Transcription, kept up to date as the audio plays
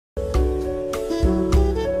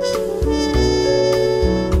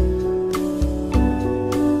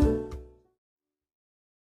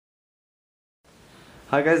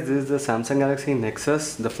Hi guys, this is the Samsung Galaxy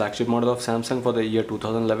Nexus, the flagship model of Samsung for the year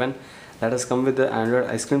 2011 that has come with the Android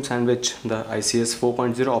Ice Cream Sandwich, the ICS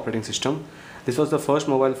 4.0 operating system. This was the first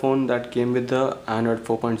mobile phone that came with the Android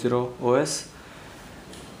 4.0 OS,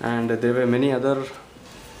 and there were many other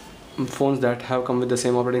phones that have come with the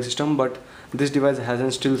same operating system, but this device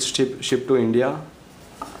hasn't still shipped to India.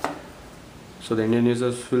 So the Indian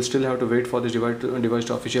users will still have to wait for this device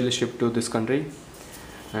to officially ship to this country.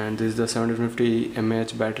 And this is the 750 mAh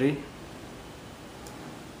battery.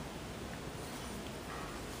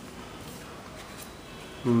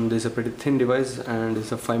 This is a pretty thin device, and this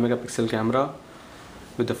is a 5 megapixel camera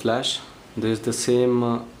with the flash. This is the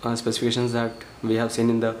same specifications that we have seen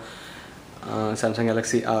in the Samsung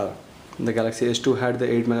Galaxy R. The Galaxy S2 had the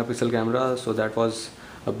 8 megapixel camera, so that was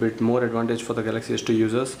a bit more advantage for the Galaxy S2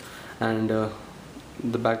 users. And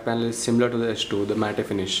the back panel is similar to the S2, the matte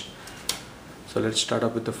finish. So let's start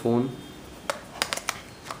up with the phone.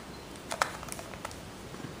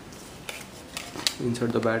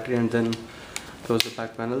 Insert the battery and then close the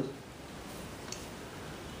back panel.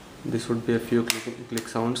 This would be a few click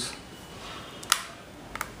sounds.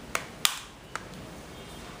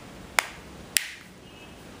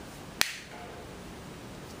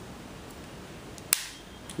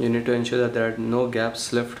 You need to ensure that there are no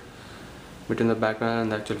gaps left between the back panel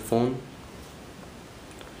and the actual phone.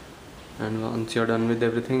 And once you're done with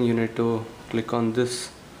everything, you need to click on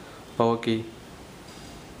this power key.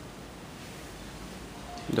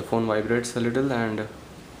 The phone vibrates a little, and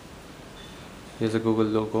here's a Google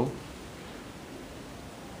logo.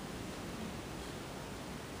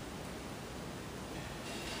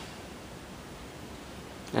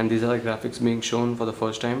 And these are the graphics being shown for the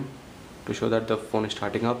first time to show that the phone is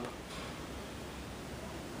starting up.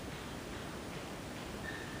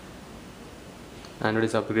 Android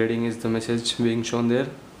is upgrading is the message being shown there.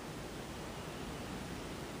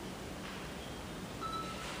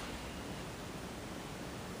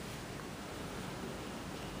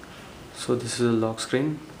 So this is a lock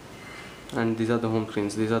screen, and these are the home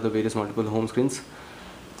screens. These are the various multiple home screens.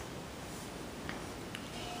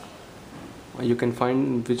 You can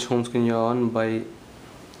find which home screen you are on by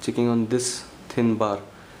checking on this thin bar.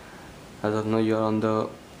 As of now, you are on the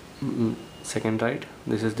second right.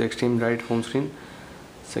 This is the extreme right home screen.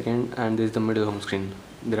 Second, and this is the middle home screen.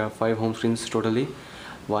 There are 5 home screens totally.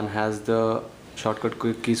 One has the shortcut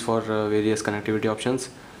quick keys for various connectivity options,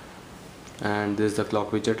 and this is the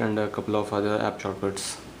clock widget and a couple of other app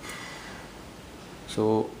shortcuts.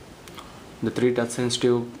 So the 3 touch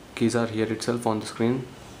sensitive keys are here itself on the screen.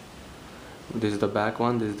 This is the back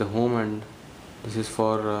one, this is the home, and this is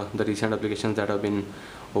for the recent applications that have been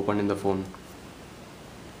opened in the phone.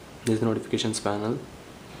 This is the notifications panel.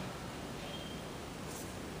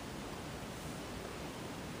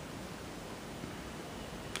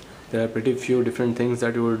 There are pretty few different things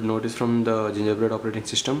that you would notice from the Gingerbread operating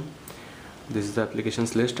system. This is the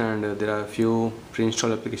applications list, and there are a few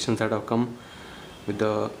pre-installed applications that have come with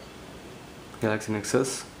the Galaxy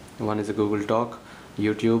Nexus. One is the Google Talk,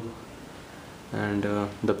 YouTube, and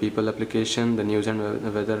the People application, the News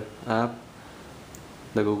and Weather app,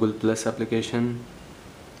 the Google Plus application.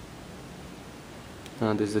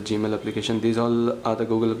 This is the Gmail application. These all are the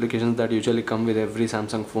Google applications that usually come with every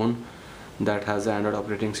Samsung phone that has the Android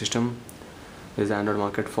operating system. There is the Android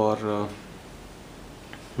market for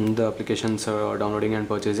the applications downloading and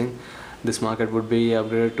purchasing. This market would be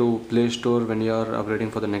upgraded to Play Store when you are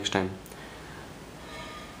upgrading for the next time.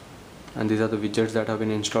 And these are the widgets that have been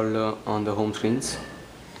installed on the home screens,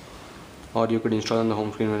 or you could install on the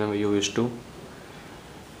home screen whenever you wish to.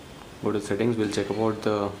 Go to settings. We'll check about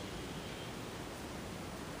the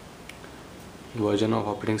version of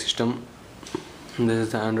operating system. This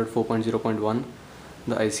is the Android 4.0.1,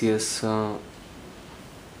 the ICS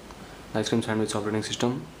Ice Cream Sandwich operating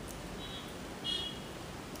system.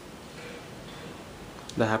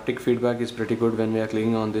 The haptic feedback is pretty good when we are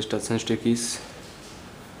clicking on these touch sensitive keys.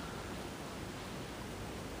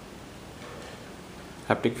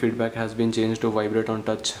 Haptic feedback has been changed to vibrate on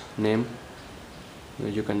touch name.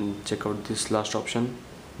 You can check out this last option.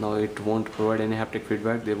 Now it won't provide any haptic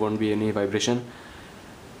feedback, there won't be any vibration,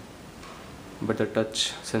 but the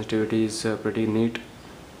touch sensitivity is pretty neat.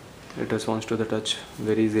 It responds to the touch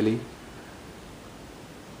very easily.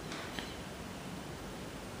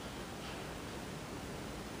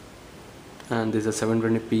 And this is a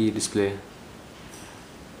 720p display.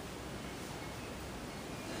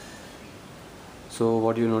 So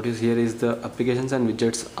what you notice here is the applications and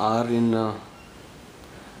widgets are in the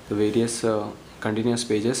various continuous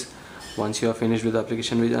pages, Once you are finished with the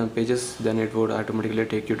application pages, then it would automatically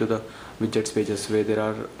take you to the widgets pages, where there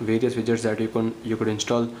are various widgets that you could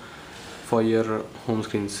install for your home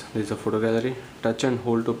screens. This is a photo gallery. Touch and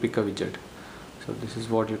hold to pick a widget. So this is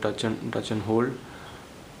what you touch and hold.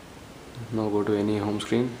 Now go to any home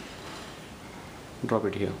screen, drop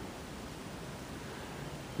it here.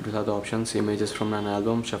 It will have the options: images from an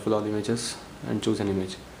album, shuffle all images, and choose an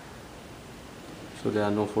image. So there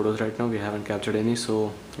are no photos right now, we haven't captured any,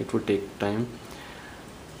 so it would take time.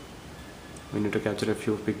 We need to capture a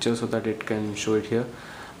few pictures so that it can show it here.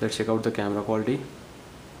 Let's check out the camera quality.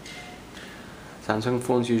 Samsung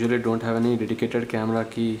phones usually don't have any dedicated camera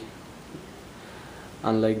key,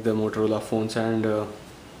 unlike the Motorola phones and the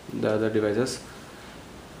other devices.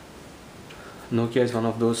 Nokia is one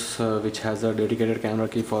of those which has a dedicated camera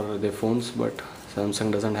key for their phones, but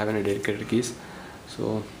Samsung doesn't have any dedicated keys.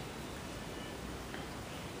 So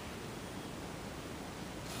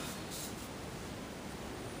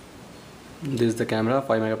this is the camera,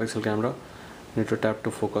 5 megapixel camera. You need to tap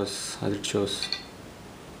to focus as it shows.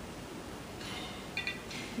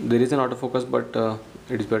 There is an autofocus, but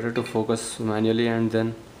it is better to focus manually, and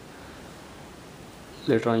then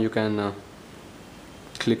later on you can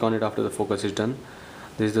click on it after the focus is done.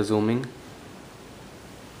 This is the zooming.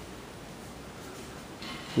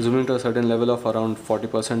 Zooming to a certain level of around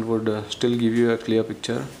 40% would still give you a clear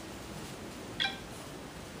picture.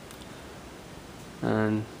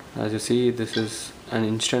 And as you see, this is an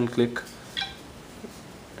instant click.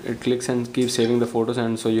 It clicks and keeps saving the photos,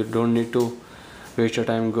 and so you don't need to waste your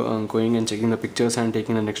time going and checking the pictures and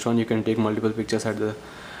taking the next one. You can take multiple pictures at the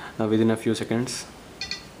within a few seconds.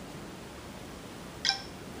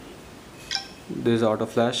 This is auto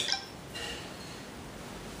flash.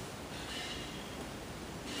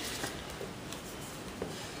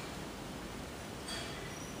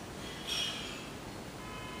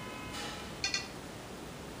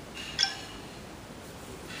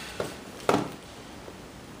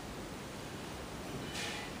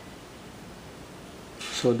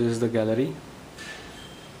 So this is the gallery.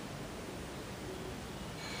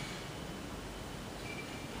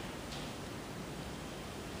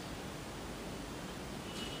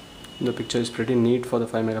 The picture is pretty neat for the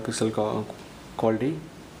 5 megapixel quality.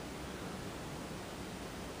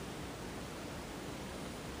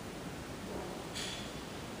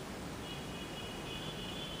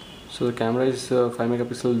 So the camera is 5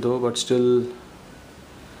 megapixel though, but still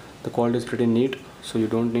the quality is pretty neat, so you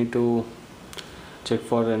don't need to check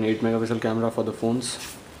for an 8 megapixel camera for the phones.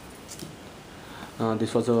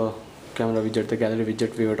 This was a camera widget, the gallery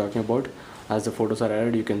widget we were talking about. As the photos are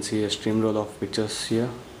added, you can see a stream roll of pictures here.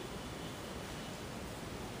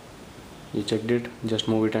 You checked it, just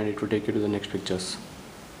move it and it will take you to the next pictures.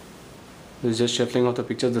 This is just shuffling of the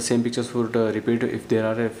pictures. The same pictures would repeat if there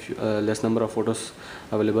are a less number of photos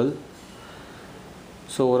available.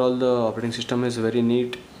 So overall the operating system is very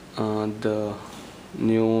neat. The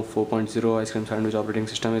new 4.0 ice cream sandwich operating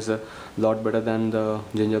system is a lot better than the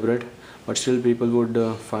gingerbread, but still people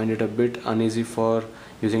would find it a bit uneasy for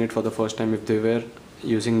using it for the first time if they were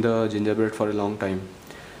using the gingerbread for a long time.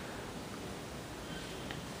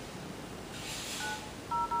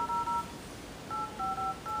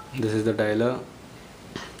 This is the dialer,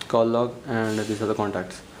 call log, and these are the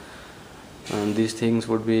contacts. And these things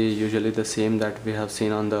would be usually the same that we have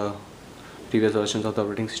seen on the previous versions of the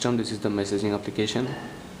operating system. This is the messaging application.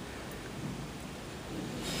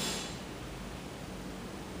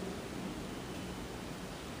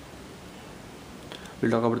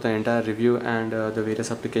 We'll talk about the entire review and the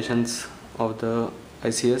various applications of the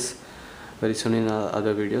ICS very soon in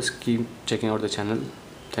other videos. Keep checking out the channel.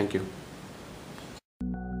 Thank you.